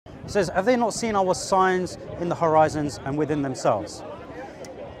It says, have they not seen our signs in the horizons and within themselves?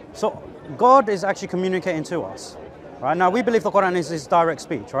 So God is actually communicating to us. Right? Now we believe the Quran is his direct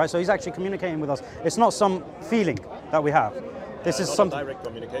speech, right? So he's actually communicating with us. It's not some feeling that we have. This is some direct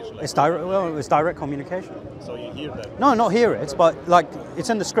communication. Like it's direct. Well, it's direct communication. So you hear that? No, not hear it, but like it's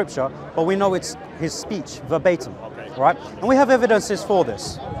in the scripture. But we know it's his speech verbatim, right? And we have evidences for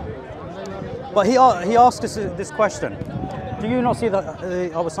this. But he asked us this question: do you not see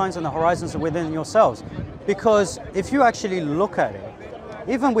our signs on the horizons within yourselves? Because if you actually look at it,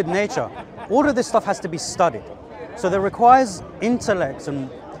 even with nature, all of this stuff has to be studied. So that requires intellect and,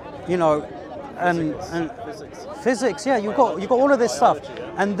 you know, and physics. Yeah, you got all of this stuff,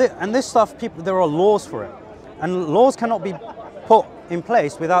 and this stuff, there are laws for it, and laws cannot be put in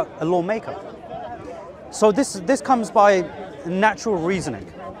place without a lawmaker. So this comes by natural reasoning,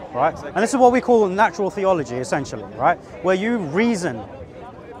 right? And this is what we call natural theology, essentially, right? Where you reason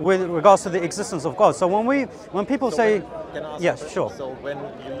with regards to the existence of God. So when people say, yes, sure. So when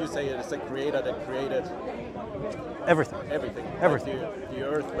you say it's a creator that created everything. Like the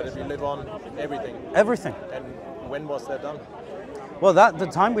earth, whether we live on, everything. Everything. And when was that done? Well, the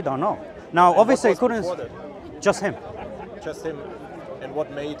time we don't know. Now, and obviously, it couldn't. Just him. Just him. And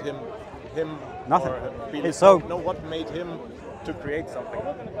what made him? Nothing. What made him to create something?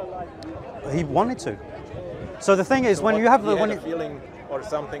 He wanted to. So the thing is, so when you have a feeling or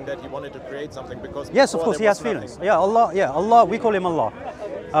something that he wanted to create something, because yes, of course, he has feelings. Yeah, Allah. Yeah, Allah. We call him Allah.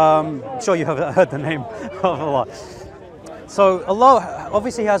 I'm sure you have heard the name of Allah. So Allah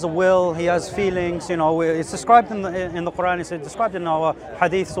obviously has a will, he has feelings, you know, it's described in the Quran, it's described in our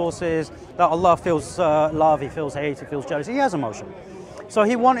hadith sources that Allah feels love, he feels hate, he feels jealousy, he has emotion. So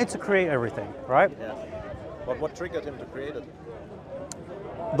he wanted to create everything, right? Yeah. But what triggered him to create it?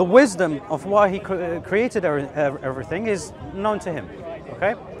 The wisdom of why he created everything is known to him,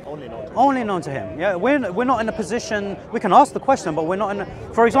 okay? Only known to him. Yeah, we're not in a position. We can ask the question, but we're not in.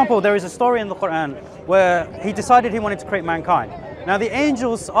 For example, there is a story in the Quran where he decided he wanted to create mankind. Now the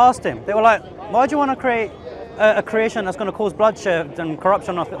angels asked him. They were like, "Why do you want to create a creation that's going to cause bloodshed and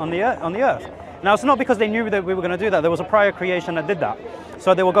corruption on the earth?" Now it's not because they knew that we were going to do that. There was a prior creation that did that,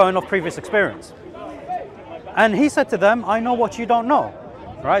 so they were going off previous experience. And he said to them, "I know what you don't know."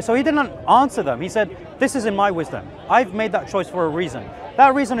 Right? So he didn't answer them. He said, "This is in my wisdom. I've made that choice for a reason.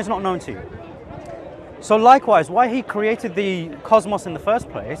 That reason is not known to you." So likewise, why he created the cosmos in the first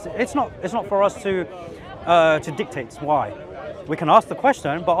place, it's not for us to dictate why. We can ask the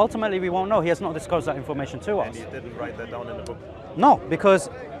question, but ultimately we won't know. He has not disclosed that information to us. And he didn't write that down in the book? No, because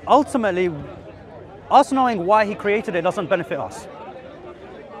ultimately, us knowing why he created it doesn't benefit us.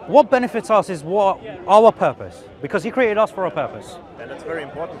 What benefits us is our purpose, because he created us for a purpose. And it's very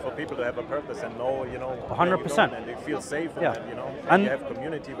important for people to have a purpose and know, 100%. And they feel safe, yeah. And you have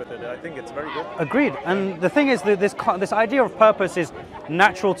community with it. I think it's very good. Agreed. And the thing is that this idea of purpose is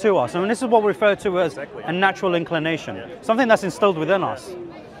natural to us. I mean, this is what we refer to as a natural inclination, something that's instilled within us.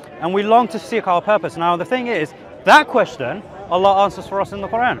 And we long to seek our purpose. Now, the thing is, that question, Allah answers for us in the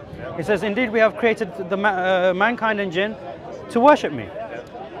Quran. He says, "Indeed, we have created the mankind and jinn to worship me."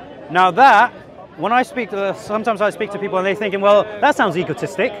 Now that, when I speak sometimes I speak to people and they're thinking, well, that sounds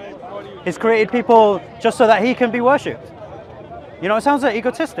egotistic. He's created people just so that he can be worshipped. You know, it sounds like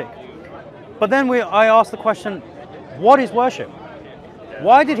egotistic. But then I ask the question, what is worship?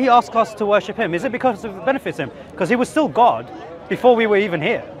 Why did he ask us to worship him? Is it because it benefits him? Because he was still God before we were even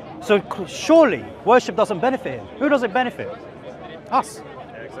here. So surely worship doesn't benefit him. Who does it benefit? Us.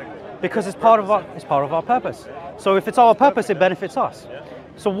 Yeah, exactly. Because it's part of our purpose. So if it's our purpose, it benefits us.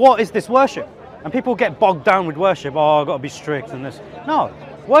 So what is this worship? And people get bogged down with worship. Oh, I've got to be strict and this. No,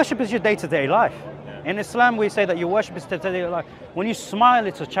 worship is your day-to-day life. In Islam, we say that your worship is day-to-day life. When you smile,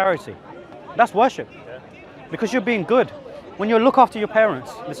 it's a charity. That's worship. Because you're being good. When you look after your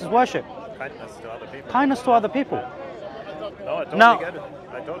parents, this is worship. Kindness to other people. Kindness to other people. No, I totally get it.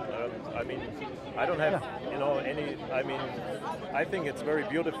 I don't. I don't have, any. I think it's very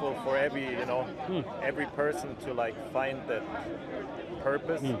beautiful for every person to find that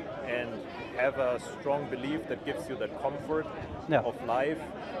purpose and have a strong belief that gives you the comfort of life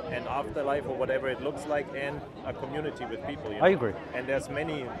and afterlife or whatever it looks like, and a community with people. I agree. And there's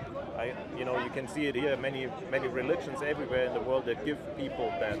many, you can see it here, many religions everywhere in the world that give people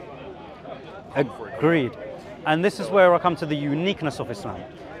that comfort. Agreed. And this is where I come to the uniqueness of Islam.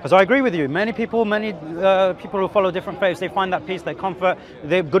 Because I agree with you, many people who follow different faiths, they find that peace, that comfort,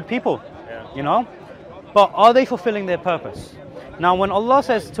 they're good people, But are they fulfilling their purpose? Now, when Allah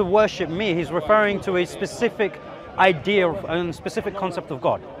says to worship me, He's referring to a specific idea and specific concept of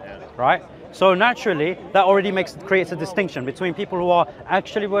God, right? So naturally, that already creates a distinction between people who are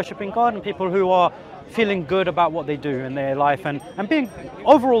actually worshipping God and people who are feeling good about what they do in their life and being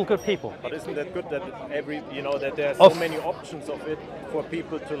overall good people. But isn't that good that that there are so many options of it for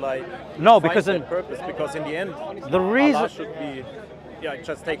people to no, find because that purpose? Because in the end, the reason Allah should be,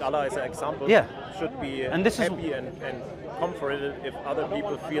 just take Allah as an example. Yeah. Should be and this happy and comforted if other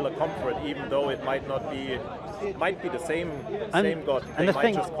people feel a comfort, even though it might be the same God. And they the might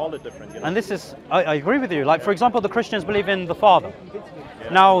thing, just call it different. And this is, I agree with you. Like, for example, the Christians believe in the Father. Yeah.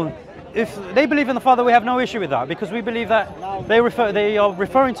 Now, if they believe in the Father, we have no issue with that, because we believe that they are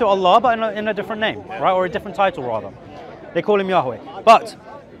referring to Allah, but in a different name, right, or a different title rather. They call him Yahweh, but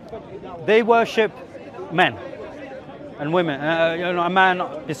they worship men and women, a man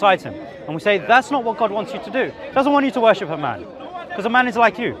besides him, and we say that's not what God wants you to do. He doesn't want you to worship a man, because a man is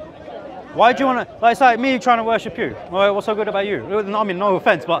like you. Why do you want to? Like, it's like me trying to worship you. Well, what's so good about you? I mean, no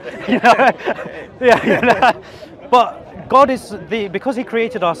offense, but But God is because He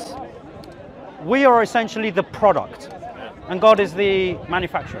created us. We are essentially the product, and God is the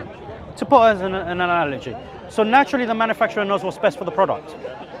manufacturer. To put as an analogy, so naturally the manufacturer knows what's best for the product.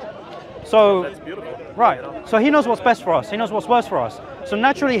 So that's beautiful. Right. So He knows what's best for us. He knows what's worst for us. So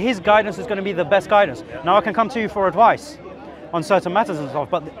naturally His guidance is going to be the best guidance. Now I can come to you for advice on certain matters and stuff,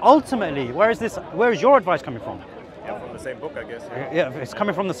 but ultimately, where is your advice coming from? Yeah, from the same book, I guess. Yeah, if it's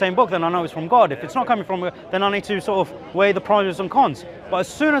coming from the same book, then I know it's from God. If it's not coming from, then I need to sort of weigh the pros and cons. But as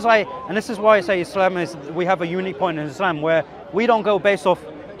soon as and this is why I say Islam we have a unique point in Islam where we don't go based off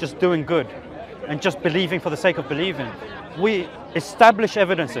just doing good and just believing for the sake of believing. We establish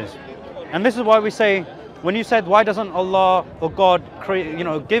evidences. And this is why we say, when you said, why doesn't Allah or God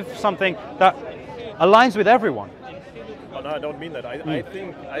give something that aligns with everyone? No, I don't mean that. I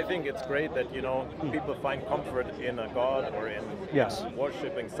think it's great that people find comfort in a God or in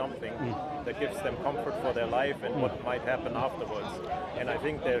worshiping something that gives them comfort for their life and what might happen afterwards. And I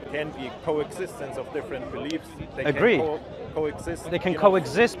think there can be coexistence of different beliefs. They Agree. Can coexist. They can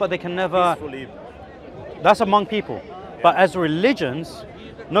coexist, but they can never. Peacefully. That's among people. Yeah. But as religions,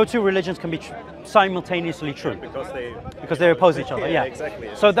 no two religions can be simultaneously true because they oppose each other. Yeah,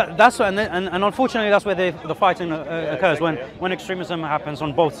 exactly. So that's and unfortunately that's where the fighting occurs when extremism happens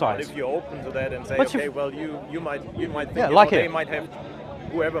on both sides. But if you're open to that and say, okay, well you might think they might have,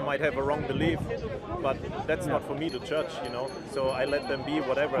 whoever might have a wrong belief, but that's not for me to judge, So I let them be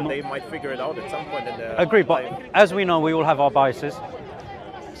whatever. They might figure it out at some point in their Agree, life. but as we know, we all have our biases.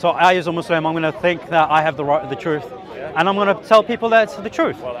 So I, as a Muslim, I'm going to think that I have the truth. And I'm going to tell people that it's the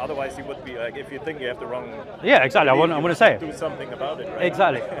truth. Well, otherwise you would be like, if you think you have the wrong... Yeah, exactly. I want to say it. Do something about it, right?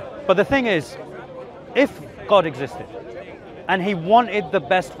 Exactly. But the thing is, if God existed and He wanted the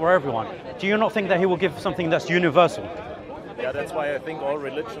best for everyone, do you not think that He will give something that's universal? Yeah, that's why I think all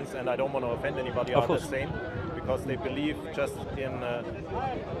religions, and I don't want to offend anybody, are the same, because they believe just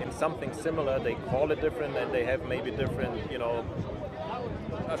in something similar. They call it different, and they have maybe different,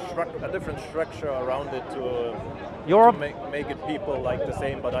 a different structure around it to make it people like the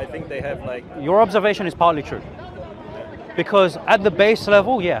same. But I think they have like... Your observation is partly true. Because at the base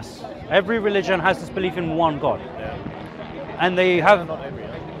level, yes, every religion has this belief in one God. Yeah. And they have... Not every,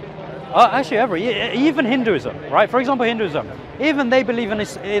 actually, even Hinduism, right? For example, Hinduism, even they believe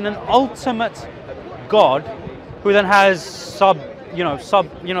in an ultimate God who then has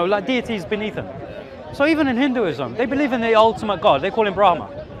like deities beneath him. So even in Hinduism, they believe in the ultimate God. They call him Brahma,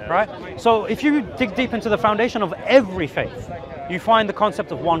 right? So if you dig deep into the foundation of every faith, you find the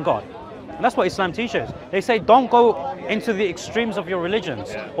concept of one God. And that's what Islam teaches. They say don't go into the extremes of your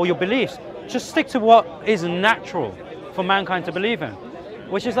religions or your beliefs. Just stick to what is natural for mankind to believe in,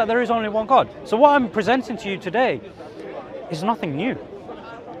 which is that there is only one God. So what I'm presenting to you today is nothing new.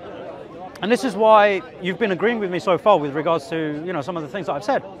 And this is why you've been agreeing with me so far with regards to some of the things that I've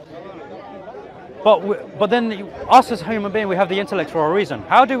said. But then us as a human being, we have the intellect for a reason.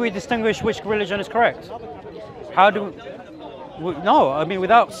 How do we distinguish which religion is correct? How do we, no, I mean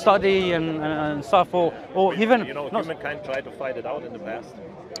without study and stuff or even... humankind tried to fight it out in the past.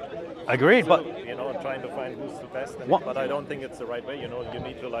 Agreed, so, but... trying to find who's the best, but I don't think it's the right way, you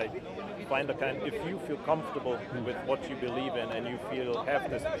need to find a kind, if you feel comfortable with what you believe in and you have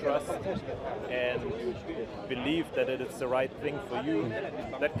this trust and believe that it is the right thing for you,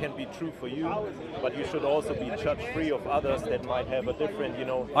 that can be true for you, but you should also be judge free of others that might have a different,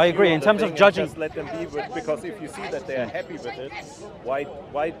 I agree, in terms of judging. Just let them be because if you see that they are happy with it,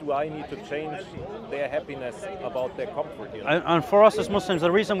 why do I need to change their happiness about their comfort, And for us as Muslims,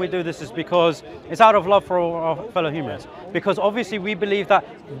 the reason we do this is because it's out of love for our fellow humans. Because obviously we believe that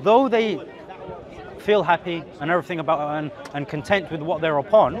though they feel happy and everything about and content with what they're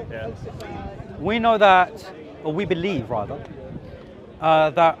upon, we know that, or we believe rather,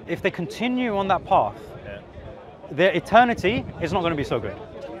 that if they continue on that path, their eternity is not going to be so good.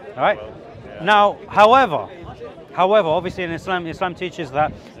 All right? Now, however, obviously in Islam teaches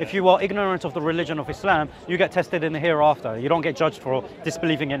that if you are ignorant of the religion of Islam, you get tested in the hereafter. You don't get judged for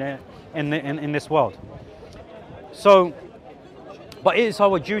disbelieving in it in this world. So, but it is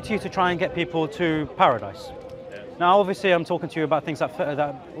our duty to try and get people to paradise. Now, obviously, I'm talking to you about things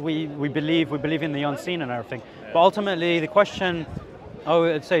that we believe in the unseen and everything. But ultimately, the question,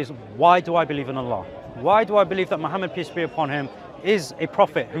 it says, why do I believe in Allah? Why do I believe that Muhammad, peace be upon him, is a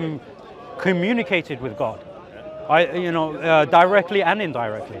prophet who communicated with God, directly and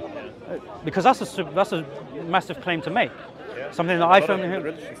indirectly? Because that's a massive claim to make. Something that I found.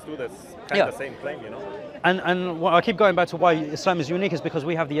 Religions do this kind of the same claim, And what I keep going back to why Islam is unique is because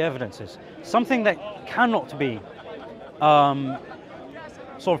we have the evidences. Something that cannot be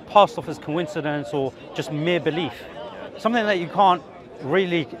sort of passed off as coincidence or just mere belief. Something that you can't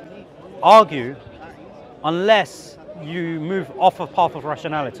really argue unless you move off a path of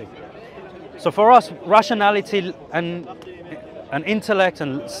rationality. So for us, rationality and intellect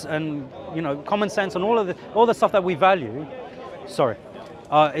and common sense and all the stuff that we value,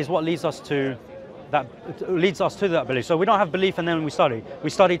 is what leads us to that belief. So we don't have belief and then we study. We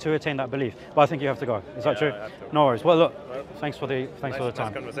study to attain that belief. But I think you have to go. Is that true? No worries. Well, look, thanks for the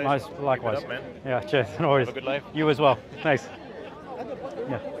time. Nice, likewise. Keep it up, man. Yeah, cheers. No worries. Have a good life. You as well. Thanks.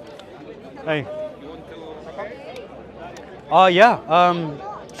 Yeah. Hey.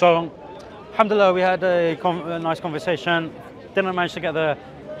 So, alhamdulillah, we had a nice conversation. Didn't manage to get the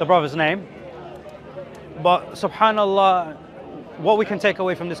brother's name. But subhanallah, what we can take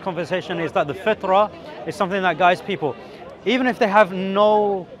away from this conversation is that the fitrah is something that guides people. Even if they have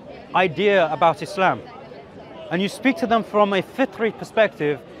no idea about Islam, and you speak to them from a fitri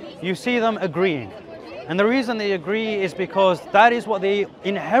perspective, you see them agreeing. And the reason they agree is because that is what they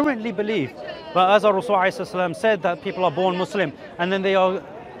inherently believe. But as our Rasul ﷺ said, that people are born Muslim and then they are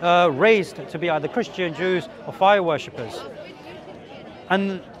raised to be either Christian, Jews or fire worshippers.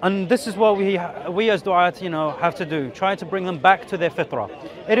 And this is what we as du'at, have to do, try to bring them back to their fitrah.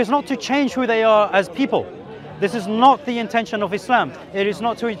 It is not to change who they are as people. This is not the intention of Islam. It is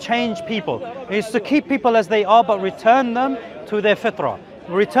not to change people. It is to keep people as they are, but return them to their fitrah.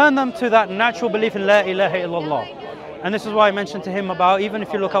 Return them to that natural belief in La ilaha illallah. And this is why I mentioned to him about, even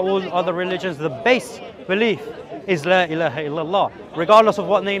if you look at all other religions, the base belief is La ilaha illallah, regardless of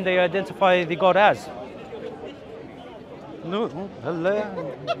what name they identify the God as. No, no.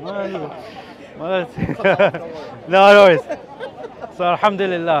 So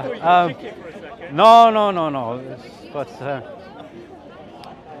alhamdulillah. No. But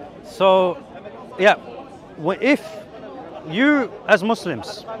so yeah, if you as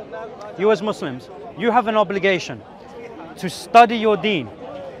Muslims, you have an obligation to study your deen,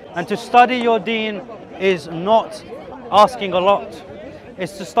 and to study your deen is not asking a lot.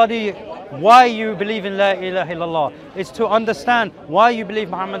 It's to study why you believe in La ilaha illallah. It's to understand why you believe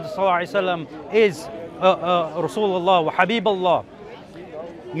Muhammad sallallahu alaihi wasallam is Rasulullah wa Habibullah.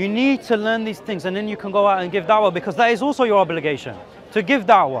 You need to learn these things, and then you can go out and give da'wah, because that is also your obligation, to give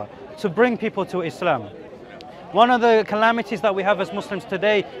da'wah, to bring people to Islam. One of the calamities that we have as Muslims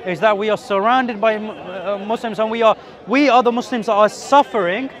today is that we are surrounded by Muslims, and we are the Muslims that are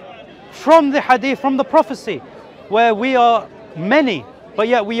suffering from the hadith, from the prophecy, where we are many, but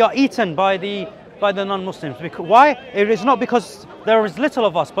yet we are eaten by the non-Muslims. Why? It is not because there is little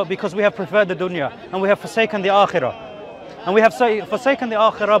of us, but because we have preferred the dunya and we have forsaken the akhirah. And we have forsaken the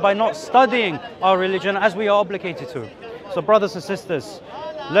akhirah by not studying our religion as we are obligated to. So brothers and sisters,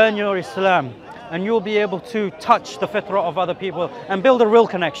 learn your Islam, and you'll be able to touch the fitrah of other people and build a real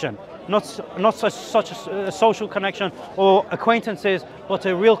connection. Not such a social connection or acquaintances, but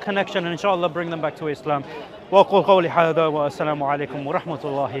a real connection, and inshallah bring them back to Islam. وأقول قولي هذا والسلام عليكم ورحمة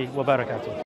الله وبركاته.